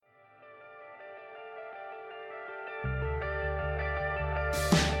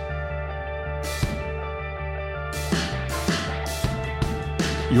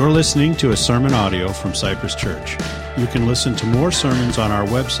You're listening to a sermon audio from Cypress Church. You can listen to more sermons on our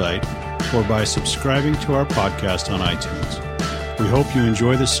website or by subscribing to our podcast on iTunes. We hope you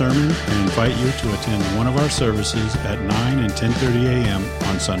enjoy the sermon and invite you to attend one of our services at 9 and 10:30 a.m.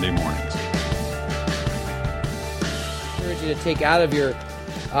 on Sunday mornings. I encourage you to take out of your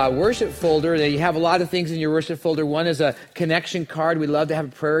worship folder. You have a lot of things in your worship folder. One is a connection card. We'd love to have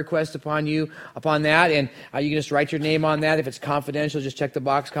a prayer request upon that, and you can just write your name on that. If it's confidential, just check the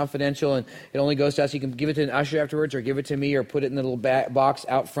box confidential, and it only goes to us. You can give it to an usher afterwards, or give it to me, or put it in the little box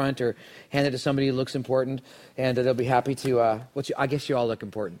out front, or hand it to somebody who looks important, and they'll be happy to. I guess you all look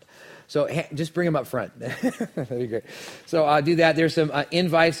important. So just bring them up front. That'd be great. So do that. There's some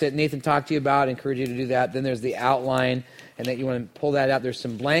invites that Nathan talked to you about. I encourage you to do that. Then there's the outline, and that you want to pull that out. There's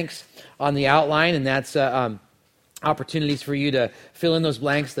some blanks on the outline, and that's opportunities for you to fill in those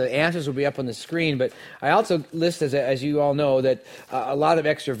blanks. The answers will be up on the screen, but I also list, as you all know, that a lot of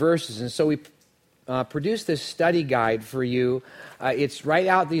extra verses, and so we produced this study guide for you. It's right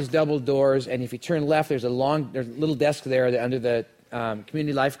out these double doors, and if you turn left, there's a little desk there under the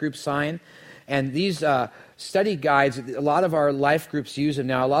Community Life Group sign. And these study guides, a lot of our life groups use them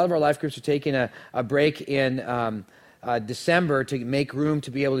now. A lot of our life groups are taking a break in December to make room to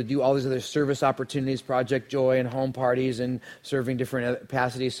be able to do all these other service opportunities, Project Joy and home parties and serving different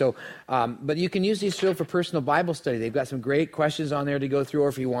capacities. So, but you can use these still for personal Bible study. They've got some great questions on there to go through, or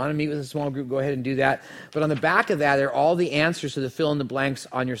if you want to meet with a small group, go ahead and do that. But on the back of that, are all the answers to the fill in the blanks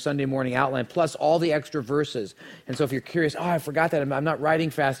on your Sunday morning outline, plus all the extra verses. And so if you're curious, I forgot that, I'm not writing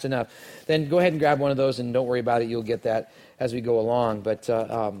fast enough, then go ahead and grab one of those, and don't worry about it. You'll get that as we go along. But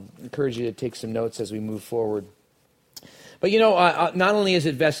encourage you to take some notes as we move forward. But not only is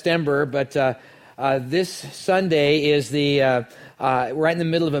it Vestember, but this Sunday is right in the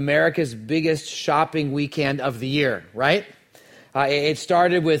middle of America's biggest shopping weekend of the year, right? It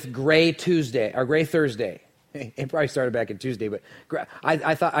started with Gray Tuesday, or Gray Thursday. It probably started back in Tuesday, but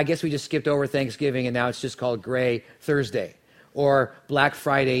I guess we just skipped over Thanksgiving, and now it's just called Gray Thursday, or Black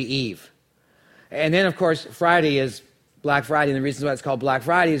Friday Eve. And then, of course, Friday is Black Friday, and the reason why it's called Black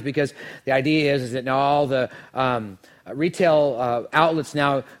Friday is because the idea is that now all the retail outlets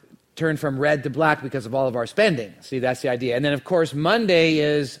now turn from red to black because of all of our spending. See, that's the idea. And then, of course, Saturday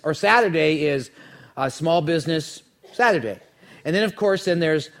is Small Business Saturday. And then, of course,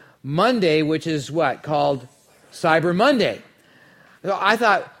 there's Monday, which is what? Called Cyber Monday. So I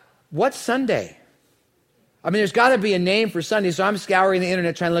thought, what's Sunday? I mean, there's got to be a name for Sunday, so I'm scouring the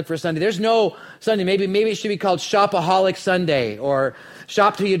internet trying to look for Sunday. There's no Sunday. Maybe it should be called Shopaholic Sunday or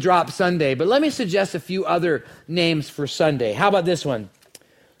Shop Till You Drop Sunday. But let me suggest a few other names for Sunday. How about this one?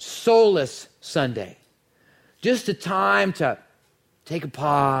 Soulless Sunday. Just a time to take a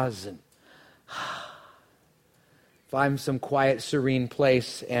pause and find some quiet, serene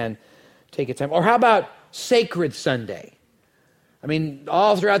place and take a time. Or how about Sacred Sunday? I mean,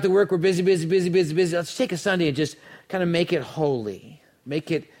 all throughout the work, we're busy. Let's take a Sunday and just kind of make it holy, make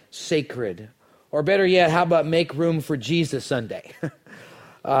it sacred. Or better yet, how about Make Room for Jesus Sunday?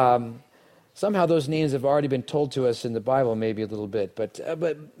 Somehow those names have already been told to us in the Bible, maybe a little bit. But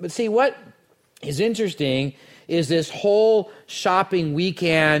see, what is interesting is this whole shopping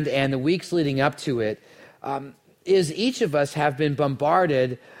weekend and the weeks leading up to it, is each of us have been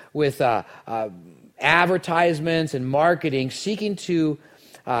bombarded with advertisements and marketing seeking to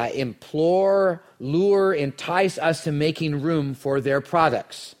implore, lure, entice us to making room for their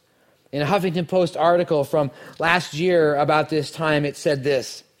products. In a Huffington Post article from last year about this time, it said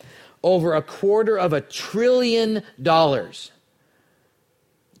this: over $250 billion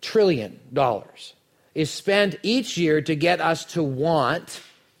is spent each year to get us to want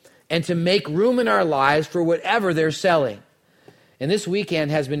and to make room in our lives for whatever they're selling. And this weekend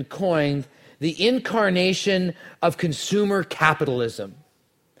has been coined the incarnation of consumer capitalism,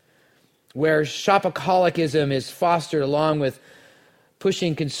 where shopaholicism is fostered along with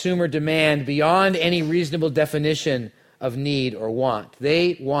pushing consumer demand beyond any reasonable definition of need or want.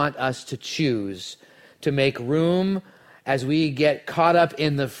 They want us to choose to make room as we get caught up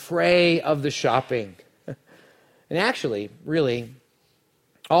in the fray of the shopping. And actually, really,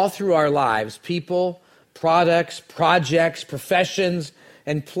 all through our lives, people, products, projects, professions,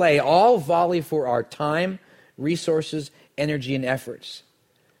 and play all volley for our time, resources, energy, and efforts.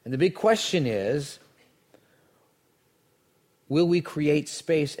 And the big question is, will we create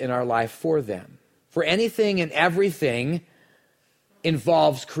space in our life for them? For anything and everything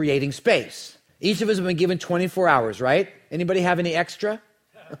involves creating space. Each of us have been given 24 hours, right? Anybody have any extra?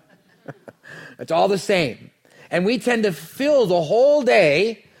 It's all the same. And we tend to fill the whole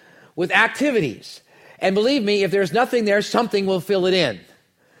day with activities. And believe me, if there's nothing there, something will fill it in.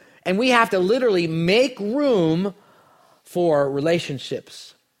 And we have to literally make room for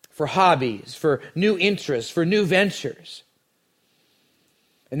relationships, for hobbies, for new interests, for new ventures.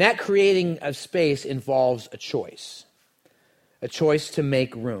 And that creating of space involves a choice to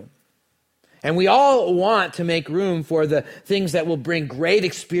make room. And we all want to make room for the things that will bring great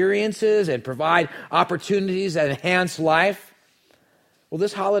experiences and provide opportunities that enhance life. Well,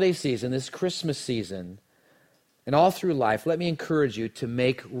 this holiday season, this Christmas season, and all through life, let me encourage you to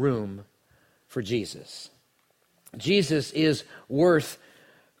make room for Jesus. Jesus is worth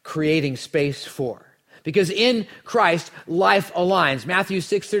creating space for. Because in Christ, life aligns. Matthew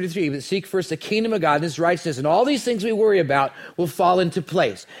 6:33, but seek first the kingdom of God and his righteousness, and all these things we worry about will fall into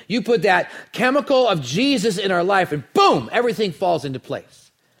place. You put that chemical of Jesus in our life, and boom, everything falls into place.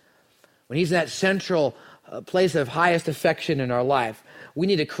 When he's in that central place of highest affection in our life, we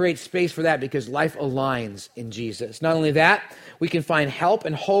need to create space for that because life aligns in Jesus. Not only that, we can find help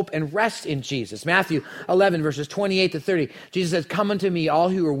and hope and rest in Jesus. Matthew 11, verses 28 to 30, Jesus says, come unto me, all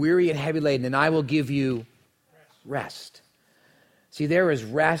who are weary and heavy laden, and I will give you rest. See, there is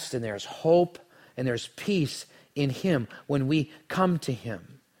rest and there's hope and there's peace in him when we come to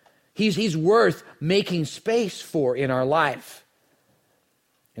him. He's worth making space for in our life.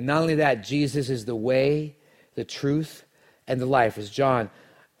 And not only that, Jesus is the way, the truth, and the life, as John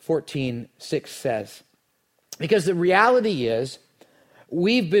 14:6 says. Because the reality is,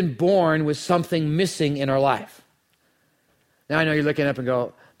 we've been born with something missing in our life. Now I know you're looking up and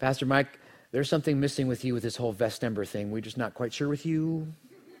go, Pastor Mike, there's something missing with you with this whole Vestember thing. We're just not quite sure with you.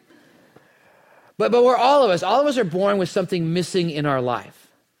 But we're all of us are born with something missing in our life.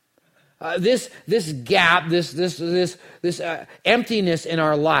 This gap, this emptiness in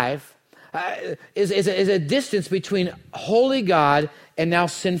our life is a distance between holy God and now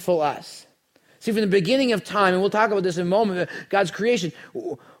sinful us. See, from the beginning of time, and we'll talk about this in a moment, God's creation,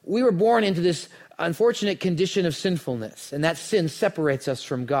 we were born into this unfortunate condition of sinfulness, and that sin separates us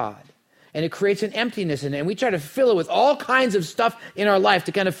from God. And it creates an emptiness in it, and we try to fill it with all kinds of stuff in our life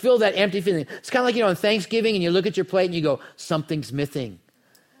to kind of fill that empty feeling. It's kind of like, on Thanksgiving, and you look at your plate and you go, something's missing.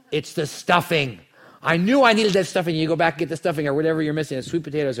 It's the stuffing. I knew I needed that stuffing. You go back and get the stuffing or whatever you're missing, sweet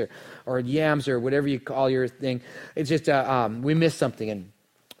potatoes or yams or whatever you call your thing. It's just, we miss something, and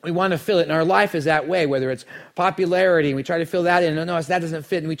we want to fill it. And our life is that way, whether it's popularity, and we try to fill that in. No, that doesn't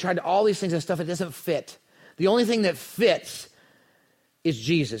fit. And we try to all these things and stuff, it doesn't fit. The only thing that fits is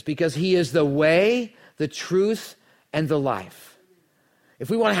Jesus, because he is the way, the truth, and the life.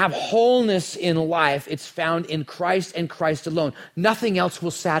 If we want to have wholeness in life, it's found in Christ and Christ alone. Nothing else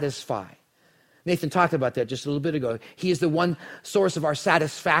will satisfy. Nathan talked about that just a little bit ago. He is the one source of our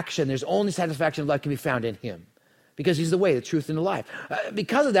satisfaction. There's only satisfaction of life can be found in him, because he's the way, the truth, and the life.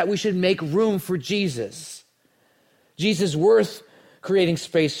 Because of that, we should make room for Jesus. Jesus is worth creating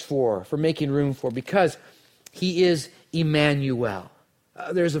space for making room for, because he is Emmanuel.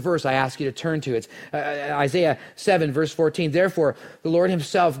 There's a verse I ask you to turn to. It's Isaiah 7, verse 14. Therefore, the Lord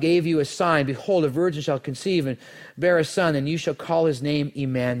himself gave you a sign. Behold, a virgin shall conceive and bear a son, and you shall call his name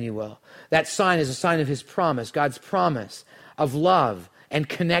Emmanuel. That sign is a sign of his promise, God's promise of love and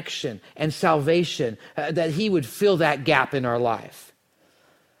connection and salvation, that he would fill that gap in our life.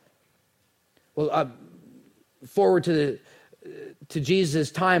 Well, forward to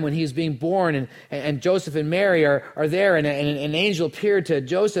Jesus' time when he's being born, and Joseph and Mary are there, and an angel appeared to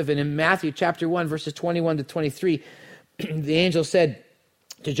Joseph, and in Matthew chapter 1, verses 21 to 23, the angel said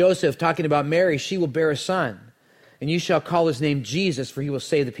to Joseph, talking about Mary, she will bear a son, and you shall call his name Jesus, for he will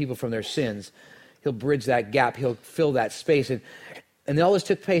save the people from their sins. He'll bridge that gap. He'll fill that space. And all this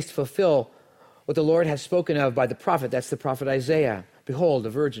took place to fulfill what the Lord has spoken of by the prophet. That's the prophet Isaiah. Behold,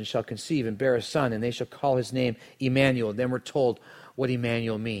 a virgin shall conceive and bear a son, and they shall call his name Emmanuel. Then we're told what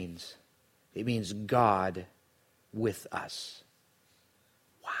Emmanuel means. It means God with us.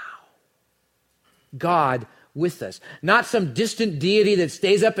 Wow. God with us. Not some distant deity that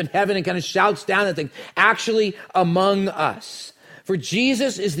stays up in heaven and kind of shouts down at things. Actually among us. For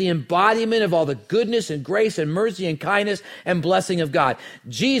Jesus is the embodiment of all the goodness and grace and mercy and kindness and blessing of God.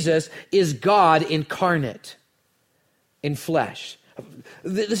 Jesus is God incarnate in flesh.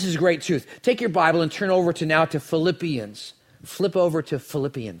 This is great truth. Take your Bible and turn over to Philippians. Flip over to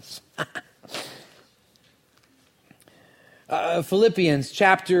Philippians. Philippians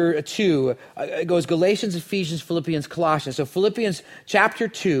chapter 2. It goes Galatians, Ephesians, Philippians, Colossians. So Philippians chapter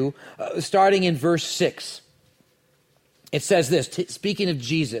 2, starting in verse 6. It says this, speaking of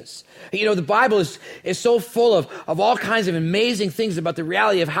Jesus. The Bible is so full of all kinds of amazing things about the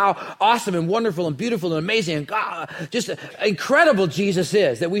reality of how awesome and wonderful and beautiful and amazing and just incredible Jesus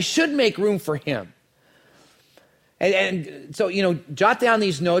is, that we should make room for him. And so, jot down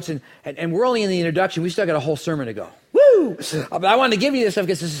these notes, and we're only in the introduction. We still got a whole sermon to go. Woo! But I wanted to give you this stuff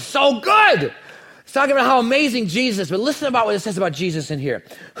because this is so good. It's talking about how amazing Jesus, but listen about what it says about Jesus in here.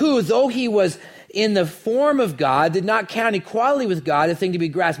 Who, though he was in the form of God, did not count equality with God a thing to be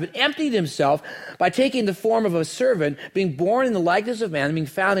grasped, but emptied himself by taking the form of a servant, being born in the likeness of man, and being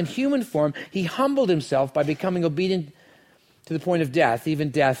found in human form. He humbled himself by becoming obedient to the point of death, even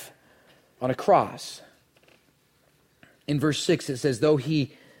death on a cross. In verse 6, it says, though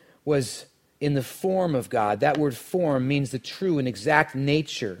he was in the form of God. That word form means the true and exact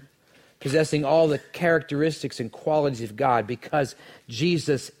nature, possessing all the characteristics and qualities of God, because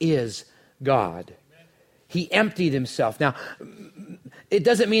Jesus is God. He emptied himself. Now, it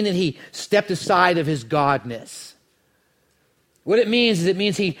doesn't mean that he stepped aside of his godness. What it means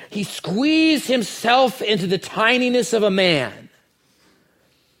is he squeezed himself into the tininess of a man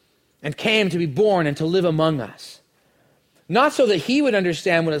and came to be born and to live among us. Not so that he would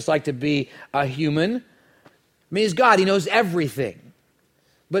understand what it's like to be a human. I mean, he's God. He knows everything.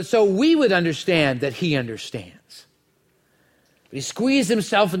 But so we would understand that he understands. But he squeezed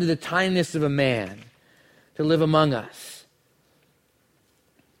himself into the tininess of a man to live among us.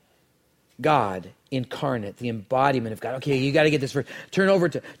 God incarnate, the embodiment of God. Okay, you got to get this verse. Turn over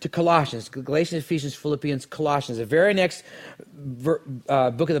to Colossians, Galatians, Ephesians, Philippians, Colossians, the very next book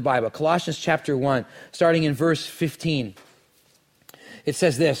of the Bible, Colossians chapter 1, starting in verse 15. It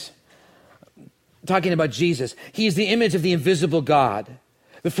says this, talking about Jesus. He is the image of the invisible God,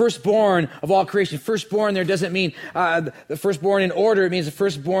 the firstborn of all creation. Firstborn there doesn't mean the firstborn in order. It means the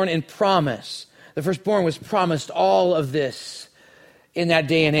firstborn in promise. The firstborn was promised all of this in that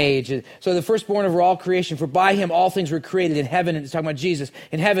day and age. So the firstborn over all creation, for by him all things were created in heaven, and it's talking about Jesus,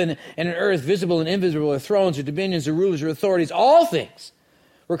 in heaven and in earth, visible and invisible, or thrones or dominions or rulers or authorities. All things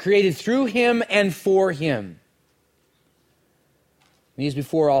were created through him and for him. He is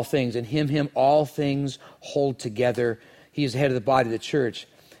before all things, and him all things hold together. He is the head of the body of the church.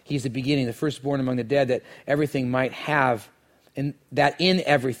 He is the beginning, the firstborn among the dead, that everything might have, and that in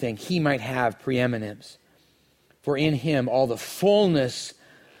everything he might have preeminence. For in him all the fullness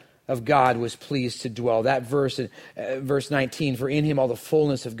of God was pleased to dwell. That verse, verse 19, for in him all the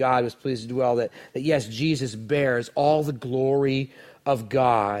fullness of God was pleased to dwell. That yes, Jesus bears all the glory of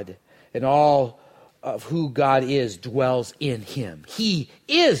God, and all of who God is dwells in him. He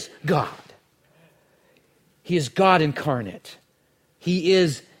is God. He is God incarnate. He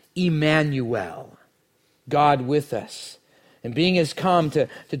is Emmanuel, God with us. And being has come to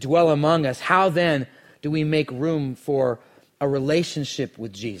dwell among us, how then do we make room for a relationship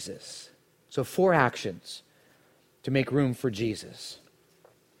with Jesus? So 4 actions to make room for Jesus.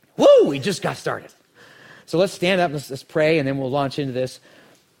 Woo! We just got started. So let's stand up, let's pray, and then we'll launch into this.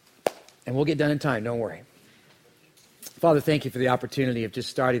 And we'll get done in time, don't worry. Father, thank you for the opportunity of just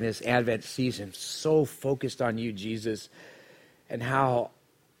starting this Advent season. So focused on you, Jesus, and how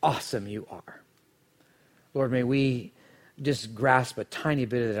awesome you are. Lord, may we just grasp a tiny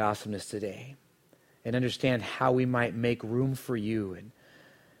bit of that awesomeness today and understand how we might make room for you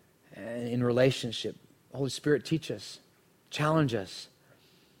and in relationship. Holy Spirit, teach us, challenge us,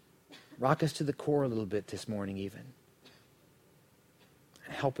 rock us to the core a little bit this morning even.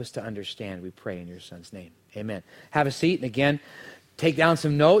 Help us to understand, we pray in your Son's name. Amen. Have a seat, and again, take down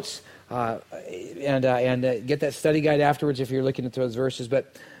some notes and get that study guide afterwards if you're looking at those verses.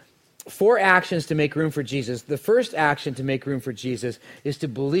 But 4 actions to make room for Jesus. The first action to make room for Jesus is to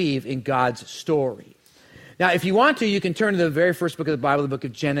believe in God's story. Now, if you want to, you can turn to the very first book of the Bible, the book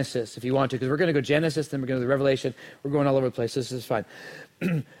of Genesis, if you want to, because we're going to go Genesis, then we're going to the Revelation. We're going all over the place. This is fun.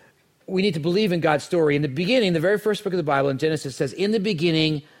 We need to believe in God's story. In the beginning, the very first book of the Bible in Genesis says, in the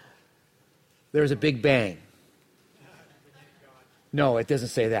beginning, there was a big bang. No, it doesn't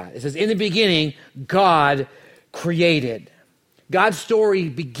say that. It says, in the beginning, God created. God's story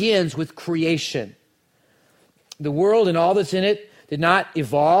begins with creation. The world and all that's in it did not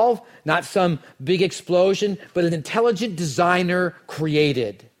evolve, not some big explosion, but an intelligent designer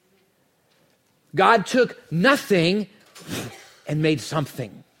created. God took nothing and made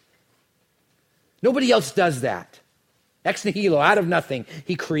something. Nobody else does that. Ex nihilo, out of nothing,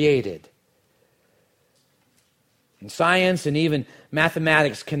 he created. And science and even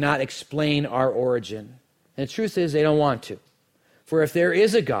mathematics cannot explain our origin. And the truth is, they don't want to. For if there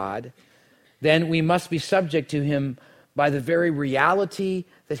is a God, then we must be subject to him by the very reality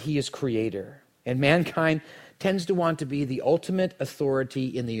that he is creator. And mankind tends to want to be the ultimate authority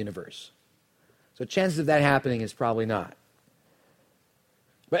in the universe. So chances of that happening is probably not.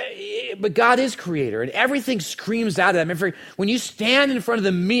 But God is creator, and everything screams out at him. When you stand in front of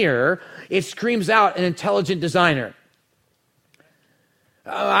the mirror, it screams out an intelligent designer.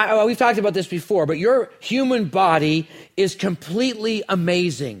 We've talked about this before, but your human body is completely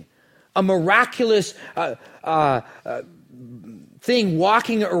amazing. A miraculous thing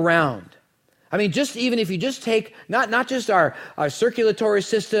walking around. I mean, just even if you just take not just our circulatory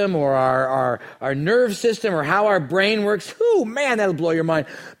system or our nerve system or how our brain works, man, that'll blow your mind.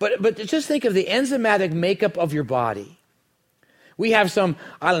 But just think of the enzymatic makeup of your body. We have some,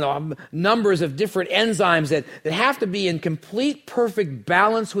 numbers of different enzymes that have to be in complete, perfect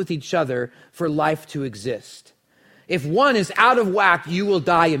balance with each other for life to exist. If one is out of whack, you will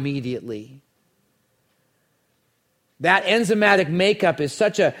die immediately. That enzymatic makeup is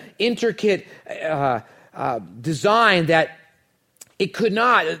such an intricate design that it could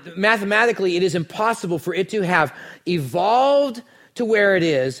not, mathematically, it is impossible for it to have evolved to where it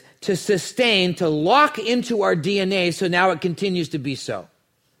is, to sustain, to lock into our DNA, so now it continues to be so.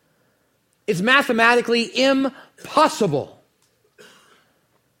 It's mathematically impossible.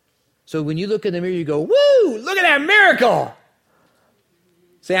 So when you look in the mirror, you go, woo, look at that miracle.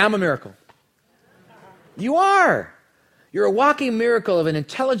 Say, I'm a miracle. You are. You're a walking miracle of an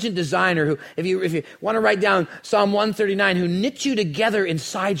intelligent designer who, if you want to write down Psalm 139, who knit you together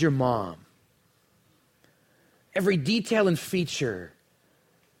inside your mom. Every detail and feature.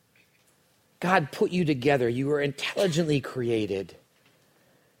 God put you together. You were intelligently created.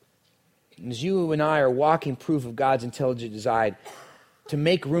 And as you and I are walking proof of God's intelligent design, to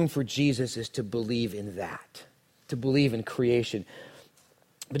make room for Jesus is to believe in that, to believe in creation.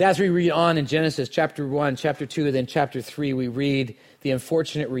 But as we read on in Genesis chapter 1, chapter 2, and then chapter 3, we read the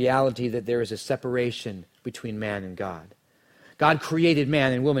unfortunate reality that there is a separation between man and God. God created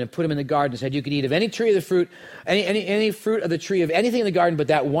man and woman and put them in the garden and said, you could eat of any tree of the fruit, any fruit of the tree of anything in the garden, but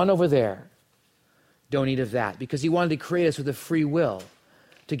that one over there, don't eat of that. Because he wanted to create us with a free will,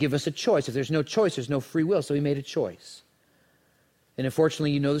 to give us a choice. If there's no choice, there's no free will, so he made a choice. And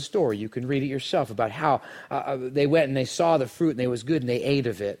unfortunately, you know the story. You can read it yourself about how they went and they saw the fruit and it was good and they ate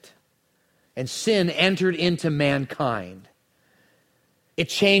of it. And sin entered into mankind. It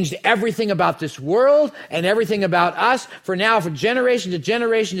changed everything about this world and everything about us. For now, for generation to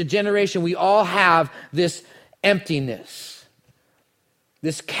generation to generation, we all have this emptiness,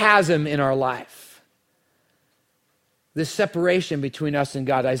 this chasm in our life, this separation between us and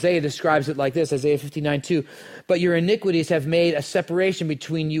God. Isaiah describes it like this, Isaiah 59:2. But your iniquities have made a separation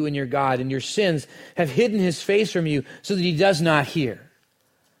between you and your God, and your sins have hidden his face from you so that he does not hear.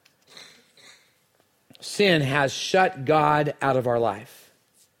 Sin has shut God out of our life.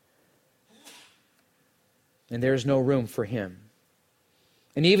 And there's no room for him.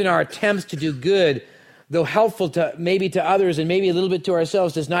 And even our attempts to do good, though helpful to maybe to others and maybe a little bit to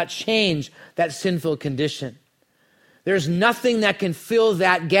ourselves, does not change that sinful condition. There's nothing that can fill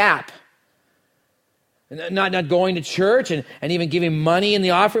that gap. Not going to church and even giving money in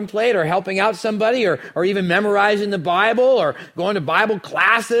the offering plate or helping out somebody or even memorizing the Bible or going to Bible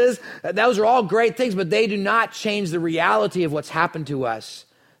classes. Those are all great things, but they do not change the reality of what's happened to us.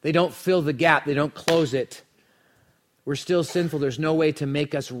 They don't fill the gap. They don't close it. We're still sinful. There's no way to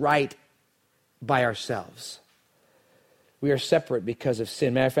make us right by ourselves. We are separate because of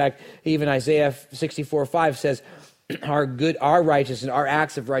sin. Matter of fact, even Isaiah 64:5 says, our righteousness and our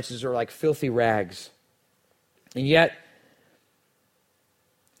acts of righteousness are like filthy rags. And yet,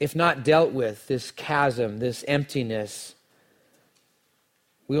 if not dealt with, this chasm, this emptiness,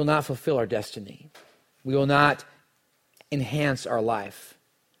 we will not fulfill our destiny. We will not enhance our life.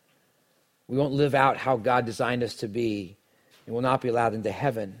 We won't live out how God designed us to be, and will not be allowed into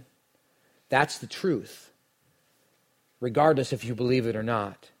heaven. That's the truth, regardless if you believe it or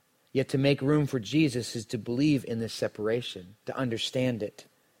not. Yet to make room for Jesus is to believe in this separation, to understand it,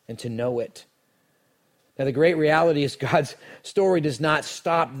 and to know it. Now, the great reality is God's story does not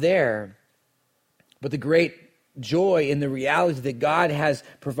stop there, but the great joy in the reality that God has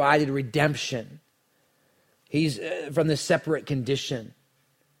provided redemption. He's from the separate condition.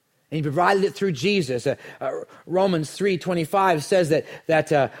 And he provided it through Jesus. Romans 3:25 says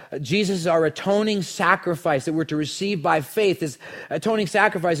that Jesus is our atoning sacrifice that we're to receive by faith. This atoning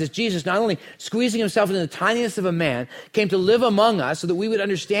sacrifice is Jesus not only squeezing himself into the tiniest of a man, came to live among us so that we would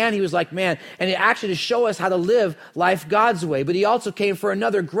understand he was like man, and actually to show us how to live life God's way. But he also came for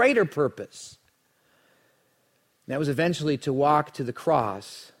another greater purpose. And that was eventually to walk to the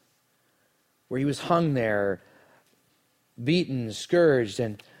cross, where he was hung there, beaten, scourged,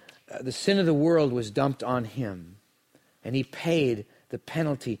 and the sin of the world was dumped on him, and he paid the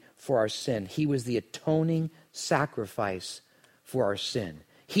penalty for our sin. He was the atoning sacrifice for our sin.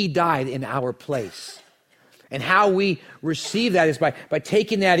 He died in our place. And how we receive that is by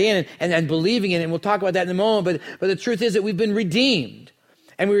taking that in and believing in it. And we'll talk about that in a moment. But the truth is that we've been redeemed.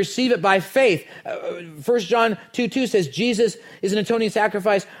 And we receive it by faith. 1 John 2:2 says Jesus is an atoning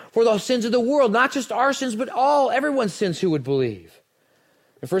sacrifice for the sins of the world. Not just our sins, but everyone's sins who would believe.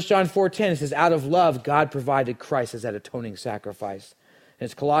 In 1 John 4:10 it says, out of love, God provided Christ as that atoning sacrifice. And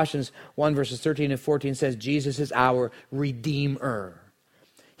it's Colossians 1 verses 13 and 14 says, Jesus is our Redeemer.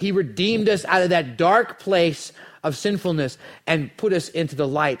 He redeemed us out of that dark place of sinfulness and put us into the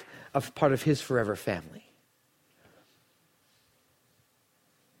light of part of his forever family.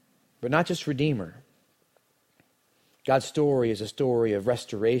 But not just Redeemer. God's story is a story of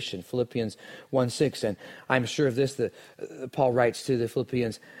restoration. Philippians 1:6, and I'm sure of this, that Paul writes to the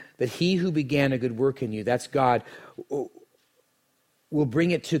Philippians, that he who began a good work in you, that's God, will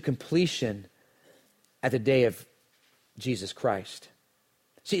bring it to completion at the day of Jesus Christ.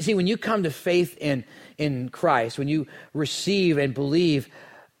 See, when you come to faith in Christ, when you receive and believe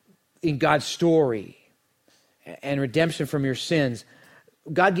in God's story and redemption from your sins,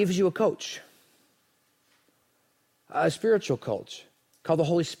 God gives you a coach, a spiritual coach called the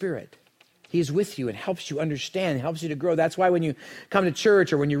Holy Spirit. He is with you and helps you understand, helps you to grow. That's why when you come to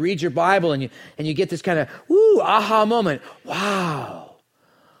church or when you read your Bible and you get this kind of, aha moment, wow.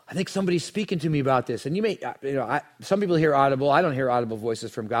 I think somebody's speaking to me about this. And you may, some people hear audible. I don't hear audible voices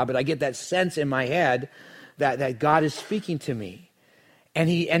from God, but I get that sense in my head that God is speaking to me.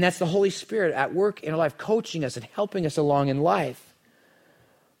 And that's the Holy Spirit at work in our life, coaching us and helping us along in life.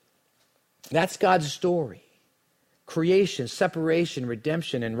 That's God's story. Creation, separation,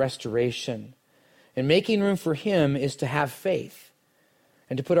 redemption, and restoration. And making room for him is to have faith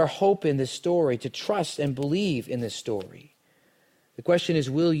and to put our hope in this story, to trust and believe in this story. The question is,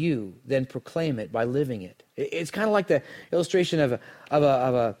 will you then proclaim it by living it? It's kind of like the illustration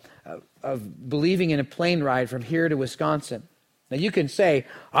of believing in a plane ride from here to Wisconsin. Now you can say,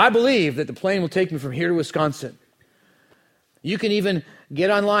 I believe that the plane will take me from here to Wisconsin. You can even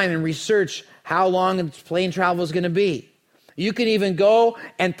get online and research how long the plane travel is going to be. You can even go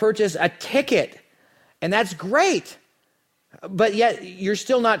and purchase a ticket, and that's great. But yet you're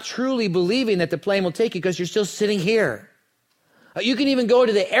still not truly believing that the plane will take you because you're still sitting here. You can even go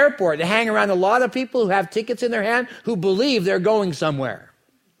to the airport and hang around a lot of people who have tickets in their hand who believe they're going somewhere.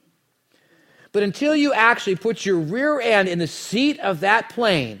 But until you actually put your rear end in the seat of that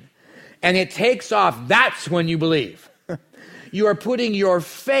plane and it takes off, that's when you believe. You are putting your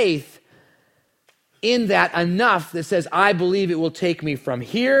faith in that enough that says, I believe it will take me from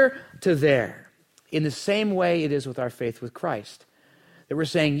here to there. In the same way it is with our faith with Christ. That we're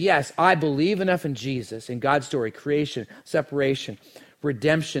saying, yes, I believe enough in Jesus, in God's story, creation, separation,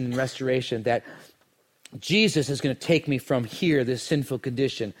 redemption, and restoration, that Jesus is going to take me from here, this sinful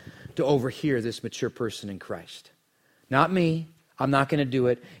condition, to over here, this mature person in Christ. Not me. I'm not going to do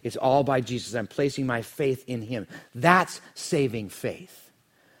it. It's all by Jesus. I'm placing my faith in him. That's saving faith.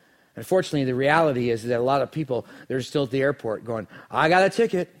 Unfortunately, the reality is that a lot of people, they're still at the airport going, I got a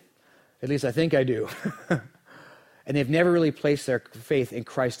ticket. At least I think I do. And they've never really placed their faith in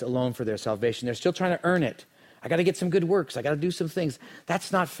Christ alone for their salvation. They're still trying to earn it. I got to get some good works. I got to do some things.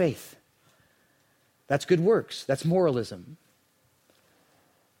 That's not faith. That's good works. That's moralism.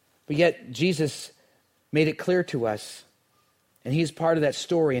 But yet Jesus made it clear to us, and he's part of that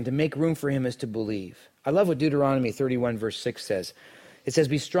story, and to make room for him is to believe. I love what Deuteronomy 31 verse 6 says. It says,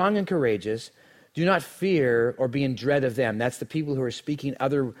 be strong and courageous. Do not fear or be in dread of them. That's the people who are speaking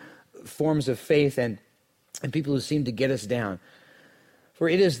other forms of faith and people who seem to get us down. For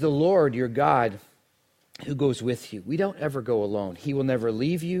it is the Lord your God who goes with you. We don't ever go alone. He will never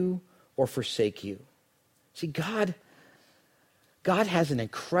leave you or forsake you. See, God has an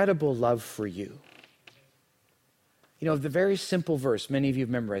incredible love for you. You know, the very simple verse many of you have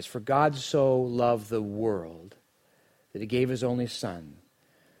memorized, for God so loved the world that he gave his only son,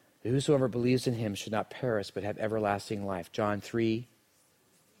 that whosoever believes in him should not perish but have everlasting life. John 3:16.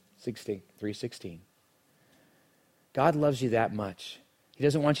 God loves you that much. He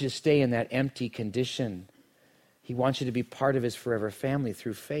doesn't want you to stay in that empty condition. He wants you to be part of his forever family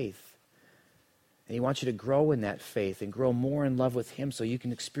through faith. And he wants you to grow in that faith and grow more in love with him so you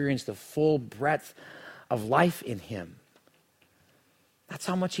can experience the full breadth of life in him. That's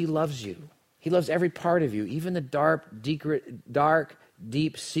how much he loves you. He loves every part of you, even the dark,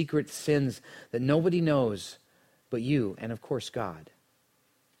 deep, secret sins that nobody knows but you and, of course, God.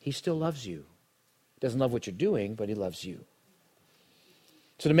 He still loves you. Doesn't love what you're doing, but he loves you.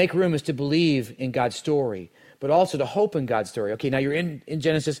 So to make room is to believe in God's story, but also to hope in God's story. Okay, now you're in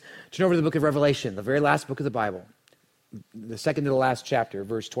Genesis. Turn over to the book of Revelation, the very last book of the Bible. the second to the last chapter,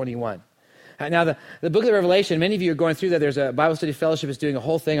 verse 21. Now, the book of the Revelation, many of you are going through that. There's a Bible Study Fellowship is doing a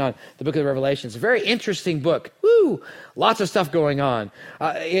whole thing on the book of the Revelation. It's a very interesting book. Woo! Lots of stuff going on.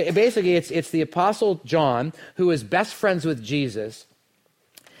 Basically, it's the Apostle John, who is best friends with Jesus.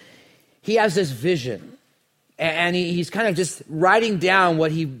 He has this vision, and he's kind of just writing down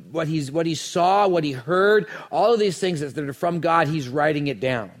what he saw, what he heard, all of these things that are from God. He's writing it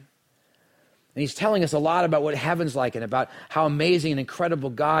down. And he's telling us a lot about what heaven's like and about how amazing and incredible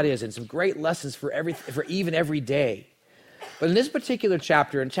God is, and some great lessons for even every day. But in this particular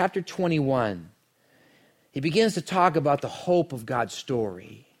chapter, in chapter 21, he begins to talk about the hope of God's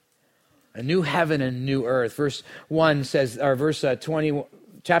story. A new heaven and a new earth.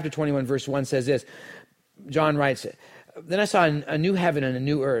 Chapter 21, verse 1 says this. John writes, "Then I saw a new heaven and a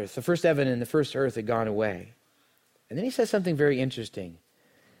new earth. The first heaven and the first earth had gone away." And then he says something very interesting.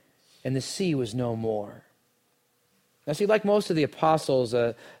 "And the sea was no more." Now see, like most of the apostles,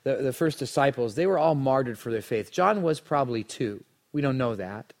 the first disciples, they were all martyred for their faith. John was probably too. We don't know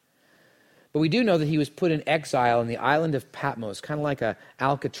that. But we do know that he was put in exile in the island of Patmos, kind of like a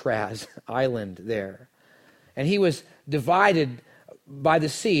Alcatraz island there. And he was divided by the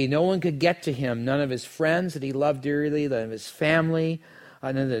sea. No one could get to him. None of his friends that he loved dearly, none of his family,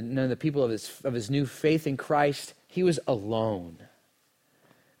 none of the people of his new faith in Christ. He was alone.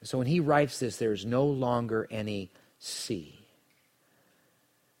 So when he writes this, there's no longer any sea.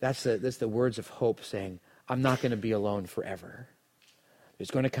 That's the words of hope saying, I'm not going to be alone forever. There's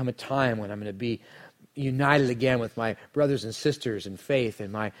going to come a time when I'm going to be united again with my brothers and sisters in faith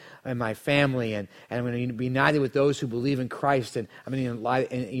and my family, and I'm going to be united with those who believe in Christ, and I'm going to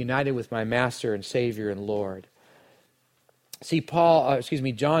be united with my Master and Savior and Lord. See,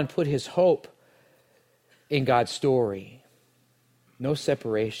 John put his hope in God's story. No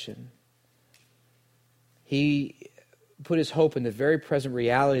separation. He put his hope in the very present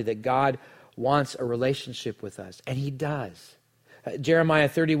reality that God wants a relationship with us, and he does. Jeremiah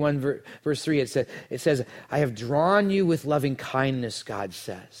 31, verse 3, it says, "I have drawn you with loving kindness," God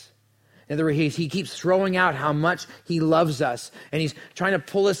says. In other words, he keeps throwing out how much he loves us, and he's trying to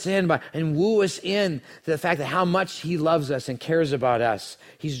pull us in and woo us in to the fact that how much he loves us and cares about us.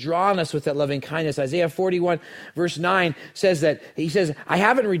 He's drawn us with that loving kindness. Isaiah 41, verse 9 says, "I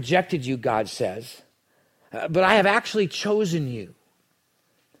haven't rejected you," God says, "but I have actually chosen you.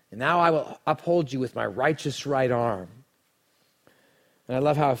 And now I will uphold you with my righteous right arm." And I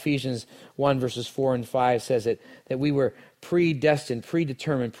love how Ephesians 1, verses 4 and 5 says that we were predestined,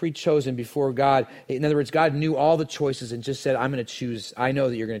 predetermined, pre-chosen before God. In other words, God knew all the choices and just said, I know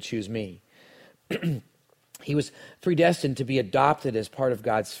that you're going to choose me. He was predestined to be adopted as part of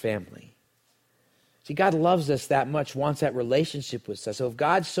God's family. See, God loves us that much, wants that relationship with us. So if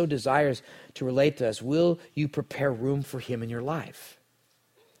God so desires to relate to us, will you prepare room for him in your life?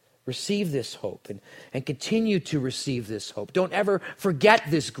 Receive this hope and continue to receive this hope. Don't ever forget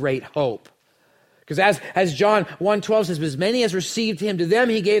this great hope. Because as John 1:12 says, as many as received him, to them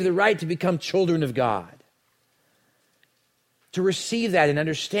he gave the right to become children of God. To receive that and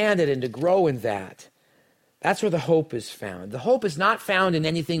understand it and to grow in that. That's where the hope is found. The hope is not found in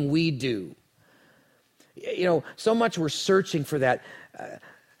anything we do. You know, so much we're searching for that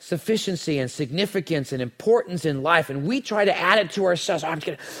sufficiency and significance and importance in life, and we try to add it to ourselves. I'm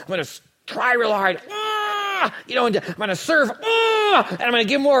going to try real hard. And I'm going to serve. And I'm going to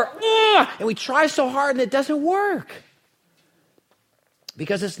give more. And we try so hard, and it doesn't work.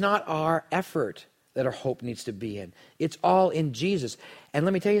 Because it's not our effort that our hope needs to be in. It's all in Jesus. And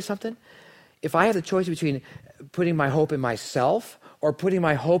let me tell you something. If I have the choice between putting my hope in myself or putting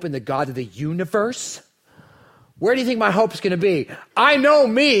my hope in the God of the universe, where do you think my hope is going to be? I know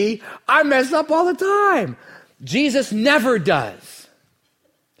me. I mess up all the time. Jesus never does.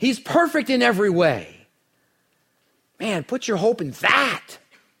 He's perfect in every way. Man, put your hope in that.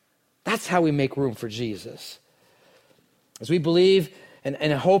 That's how we make room for Jesus. As we believe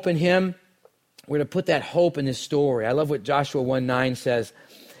and hope in him, we're going to put that hope in his story. I love what Joshua 1:9 says.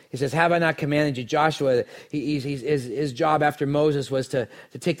 He says, have I not commanded you? Joshua, his job after Moses was to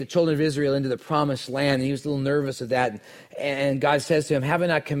take the children of Israel into the promised land. And he was a little nervous of that. And God says to him, have I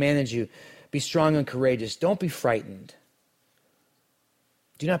not commanded you? Be strong and courageous. Don't be frightened.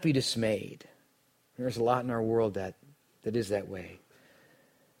 Do not be dismayed. There's a lot in our world that is that way.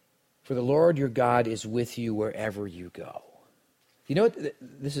 For the Lord your God is with you wherever you go. You know what?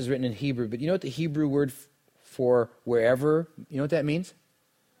 This is written in Hebrew, but you know what the Hebrew word for wherever, you know what that means?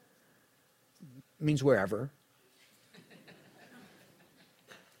 It means wherever.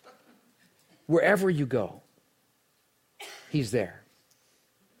 Wherever you go, he's there.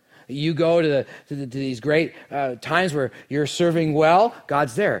 You go to these great times where you're serving well,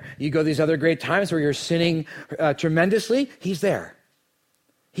 God's there. You go to these other great times where you're sinning tremendously, he's there.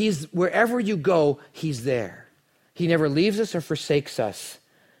 He's wherever you go, he's there. He never leaves us or forsakes us.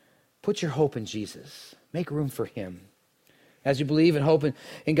 Put your hope in Jesus. Make room for him. As you believe and hope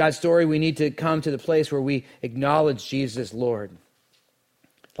in God's story, we need to come to the place where we acknowledge Jesus as Lord.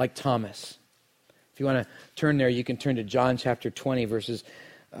 Like Thomas. If you want to turn there, you can turn to John chapter 20, the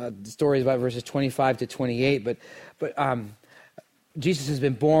story is about verses 25 to 28. But Jesus has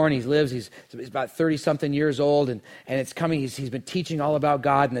been born, he lives, he's about 30-something years old, and it's coming, he's been teaching all about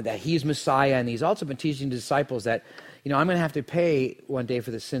God and that he's Messiah, and he's also been teaching the disciples that, I'm going to have to pay one day for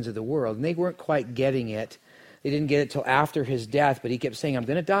the sins of the world. And they weren't quite getting it. They didn't get it till after his death, but he kept saying, I'm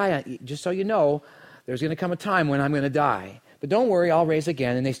going to die. Just so you know, there's going to come a time when I'm going to die. But don't worry, I'll raise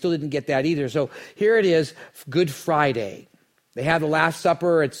again. And they still didn't get that either. So here it is, Good Friday. They have the Last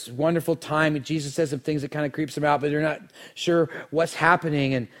Supper. It's a wonderful time. Jesus says some things that kind of creeps them out, but they're not sure what's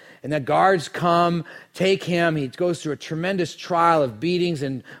happening. And the guards come, take him. He goes through a tremendous trial of beatings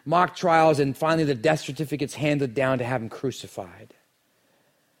and mock trials, and finally the death certificate's handed down to have him crucified.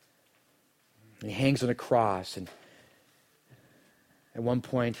 And he hangs on a cross, and at one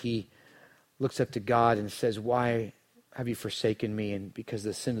point he looks up to God and says, why have you forsaken me? And because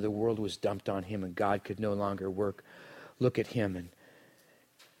the sin of the world was dumped on him and God could no longer work, look at him,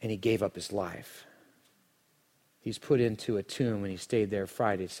 and he gave up his life. He's put into a tomb, and he stayed there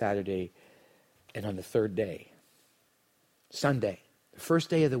Friday, Saturday, and on the third day, Sunday, the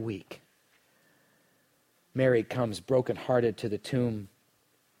first day of the week, Mary comes brokenhearted to the tomb,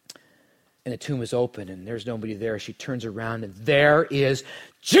 and the tomb is open, and there's nobody there. She turns around, and there is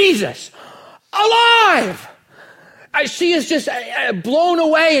Jesus, alive! She is just blown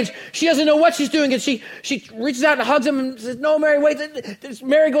away, and she doesn't know what she's doing, and she reaches out and hugs him and says, no, Mary, wait.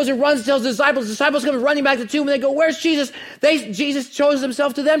 Mary goes and runs and tells the disciples come running back to the tomb, and they go, where's Jesus? Jesus shows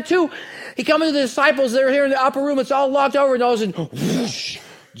himself to them too. He comes to the disciples, they're here in the upper room, it's all locked over, and all of a sudden, whoosh,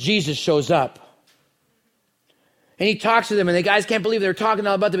 Jesus shows up. And he talks to them, and the guys can't believe they're talking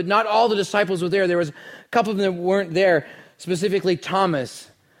all about them, but not all the disciples were there. There was a couple of them that weren't there, specifically Thomas.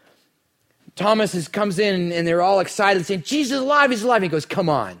 Thomas comes in, and they're all excited, saying, Jesus is alive, he's alive. He goes, come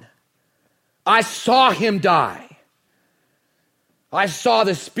on. I saw him die. I saw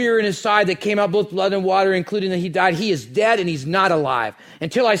the spear in his side that came out both blood and water, including that he died. He is dead, and he's not alive.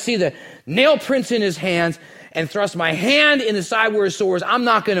 Until I see the nail prints in his hands and thrust my hand in the side where his sword was, I'm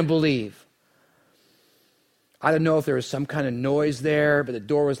not going to believe. I don't know if there was some kind of noise there, but the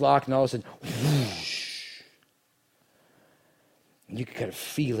door was locked, and all of a sudden, whoosh, you could kind of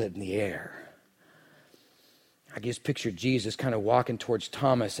feel it in the air. I just pictured Jesus kind of walking towards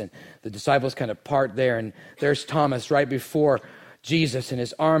Thomas, and the disciples kind of part there, and there's Thomas right before Jesus, and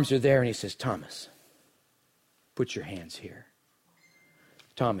his arms are there, and he says, Thomas, put your hands here.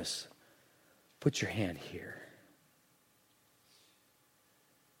 Thomas, put your hand here.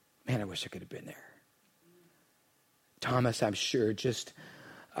 Man, I wish I could have been there. Thomas, I'm sure, just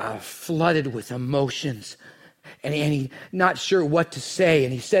flooded with emotions, and he not sure what to say,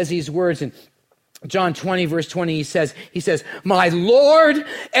 and he says these words in John 20, verse 20, he says, my Lord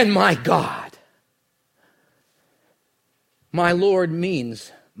and my God. My Lord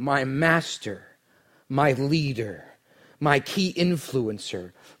means my master, my leader, my key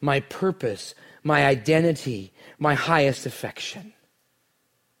influencer, my purpose, my identity, my highest affection.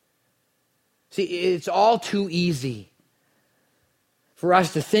 See, it's all too easy for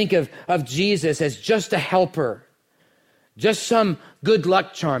us to think of Jesus as just a helper, just some good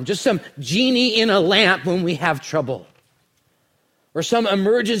luck charm, just some genie in a lamp when we have trouble, or some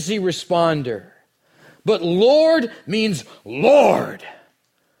emergency responder. But Lord means Lord,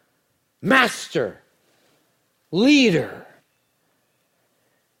 master, leader.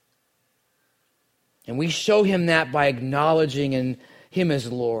 And we show him that by acknowledging him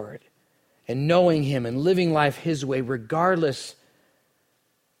as Lord and knowing him and living life his way regardless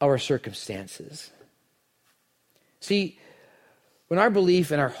of our circumstances. See, when our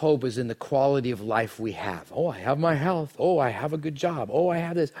belief and our hope is in the quality of life we have, oh, I have my health, oh, I have a good job, oh, I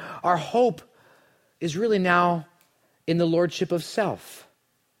have this, our hope is really now in the lordship of self.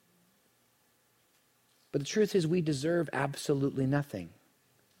 But the truth is we deserve absolutely nothing.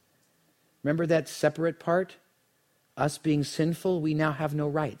 Remember that separate part? Us being sinful, we now have no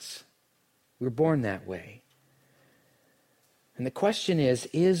rights. We were born that way. And the question is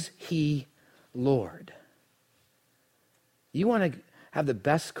he Lord? You want to have the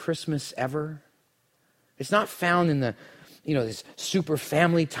best Christmas ever? It's not found in the, this super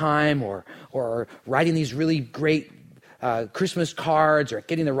family time or writing these really great Christmas cards, or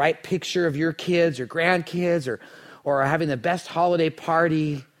getting the right picture of your kids or grandkids, or having the best holiday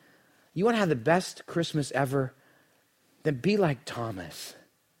party. You want to have the best Christmas ever? Then be like Thomas.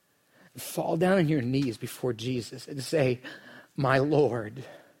 Fall down on your knees before Jesus and say, my Lord.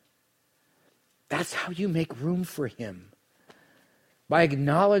 That's how you make room for him, by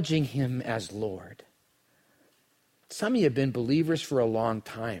acknowledging him as Lord. Some of you have been believers for a long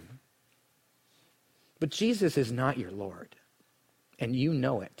time, but Jesus is not your Lord, and you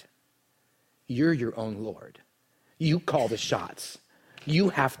know it. You're your own Lord. You call the shots. You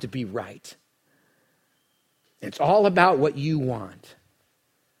have to be right. It's all about what you want.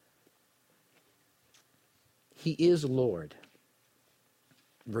 He is Lord,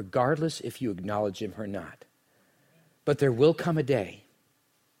 regardless if you acknowledge him or not. But there will come a day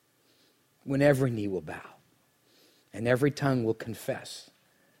when every knee will bow and every tongue will confess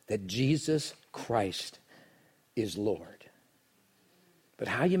that Jesus Christ is Lord. But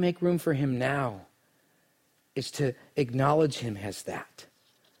how you make room for him now is to acknowledge him as that,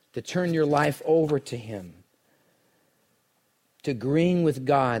 to turn your life over to him, to agreeing with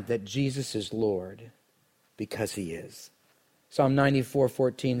God that Jesus is Lord, because he is. Psalm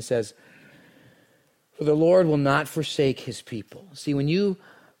 94:14 says, for the Lord will not forsake his people. See, when you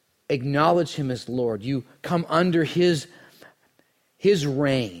acknowledge him as Lord, you come under his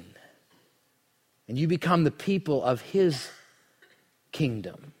reign, and you become the people of his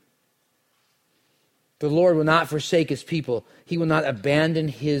kingdom. The Lord will not forsake his people. He will not abandon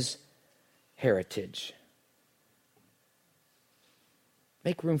his heritage.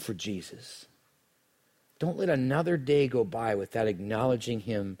 Make room for Jesus. Don't let another day go by without acknowledging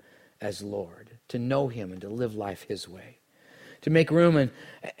him as Lord, to know him and to live life his way. To make room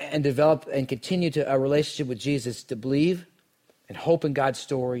and develop and continue a relationship with Jesus, to believe and hope in God's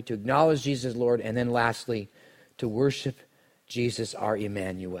story, to acknowledge Jesus as Lord, and then lastly, to worship Jesus our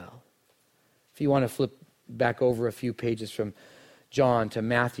Emmanuel. If you want to flip back over a few pages from John to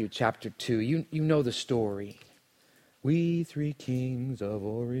Matthew chapter 2, you know the story. We three kings of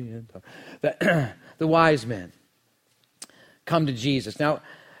Orient. The wise men come to Jesus. Now,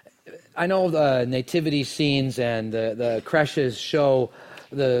 I know the nativity scenes and the creches show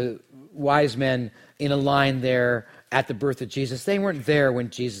the wise men in a line there at the birth of Jesus. They weren't there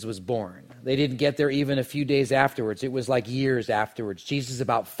when Jesus was born. They didn't get there even a few days afterwards. It was like years afterwards. Jesus is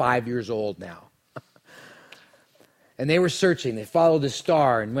about 5 years old now. And they were searching. They followed the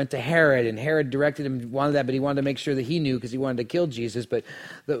star and went to Herod. And Herod directed him, wanted that, but he wanted to make sure that he knew because he wanted to kill Jesus. But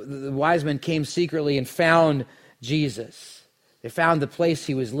the wise men came secretly and found Jesus. They found the place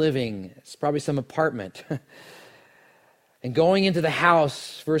he was living. It's probably some apartment. And going into the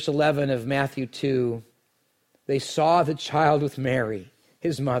house, verse 11 of Matthew 2, they saw the child with Mary,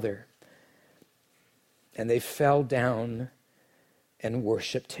 his mother. And they fell down and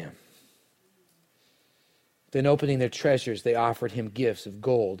worshiped him. Then opening their treasures, they offered him gifts of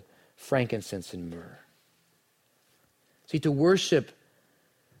gold, frankincense, and myrrh. See, to worship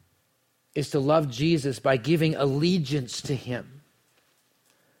is to love Jesus by giving allegiance to him.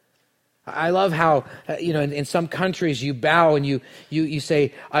 I love how, in some countries you bow and you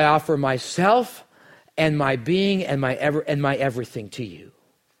say, I offer myself and my being and my everything to you.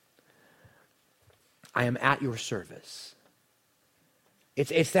 I am at your service.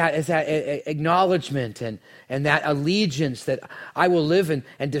 It's that acknowledgement and that allegiance that I will live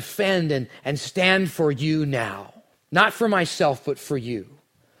and defend and stand for you now. Not for myself, but for you.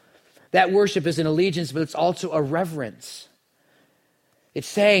 That worship is an allegiance, but it's also a reverence. It's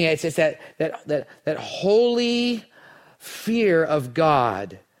saying, it's that holy fear of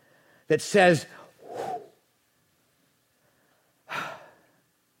God that says,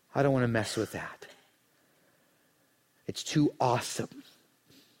 I don't want to mess with that. It's too awesome.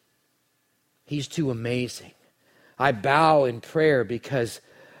 He's too amazing. I bow in prayer because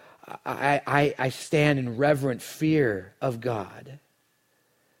I stand in reverent fear of God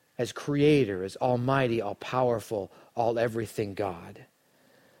as creator, as almighty, all-powerful, all-everything God.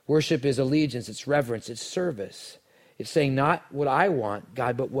 Worship is allegiance, it's reverence, it's service. It's saying not what I want,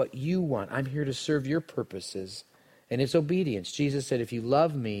 God, but what you want. I'm here to serve your purposes. And it's obedience. Jesus said, if you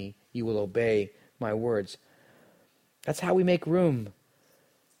love me, you will obey my words. That's how we make room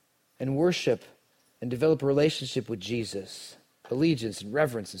and worship and develop a relationship with Jesus. Allegiance and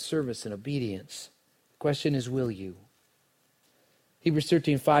reverence and service and obedience. The question is, will you? Hebrews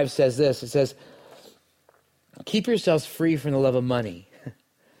 13:5 says this. It says, keep yourselves free from the love of money.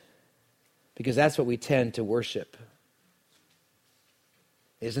 Because that's what we tend to worship.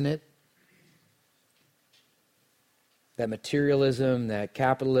 Isn't it? That materialism, that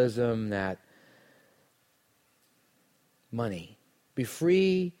capitalism, that money. Be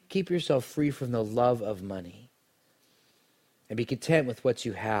free, keep yourself free from the love of money. And be content with what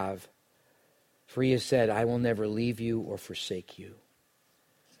you have. For he has said, I will never leave you or forsake you.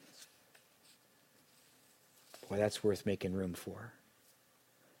 Boy, that's worth making room for.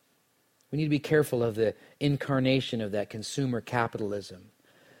 We need to be careful of the incarnation of that consumer capitalism,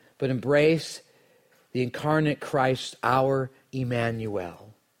 but embrace the incarnate Christ, our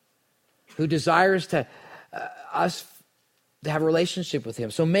Emmanuel, who desires us to have a relationship with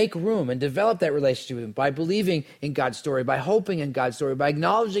him. So make room and develop that relationship with him by believing in God's story, by hoping in God's story, by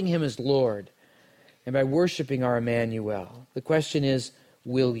acknowledging him as Lord, and by worshiping our Emmanuel. The question is,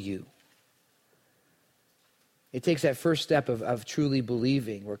 will you? It takes that first step of truly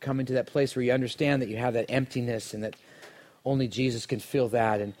believing. We're coming to that place where you understand that you have that emptiness and that only Jesus can fill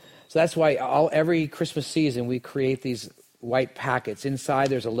that. And so that's why every Christmas season we create these white packets. Inside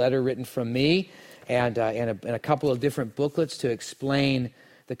there's a letter written from me and a couple of different booklets to explain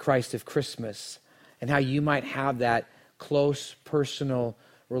the Christ of Christmas and how you might have that close personal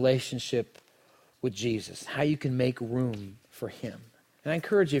relationship with Jesus, how you can make room for him. And I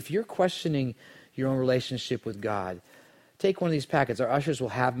encourage you, if you're questioning your own relationship with God, take one of these packets. Our ushers will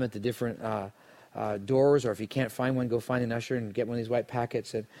have them at the different doors, or if you can't find one, go find an usher and get one of these white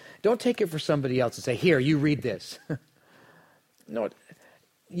packets. And don't take it for somebody else and say, here, you read this. No,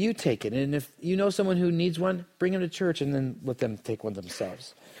 you take it. And if you know someone who needs one, bring them to church and then let them take one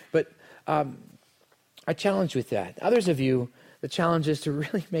themselves. But I challenge with that. Others of you, the challenge is to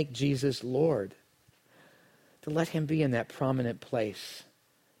really make Jesus Lord, to let him be in that prominent place,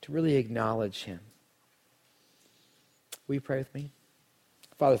 to really acknowledge him. Will you pray with me?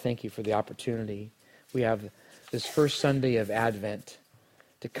 Father, thank you for the opportunity we have this first Sunday of Advent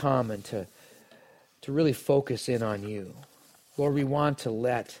to come and to really focus in on you. Lord, we want to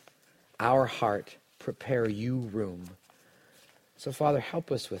let our heart prepare you room. So, Father,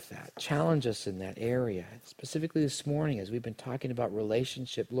 help us with that. Challenge us in that area. Specifically this morning as we've been talking about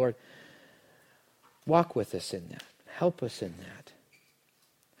relationship. Lord, walk with us in that. Help us in that.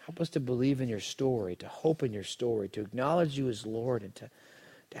 Help us to believe in your story, to hope in your story, to acknowledge you as Lord, and to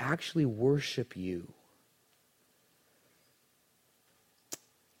actually worship you.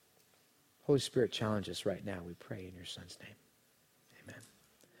 Holy Spirit, challenge us right now, we pray in your Son's name.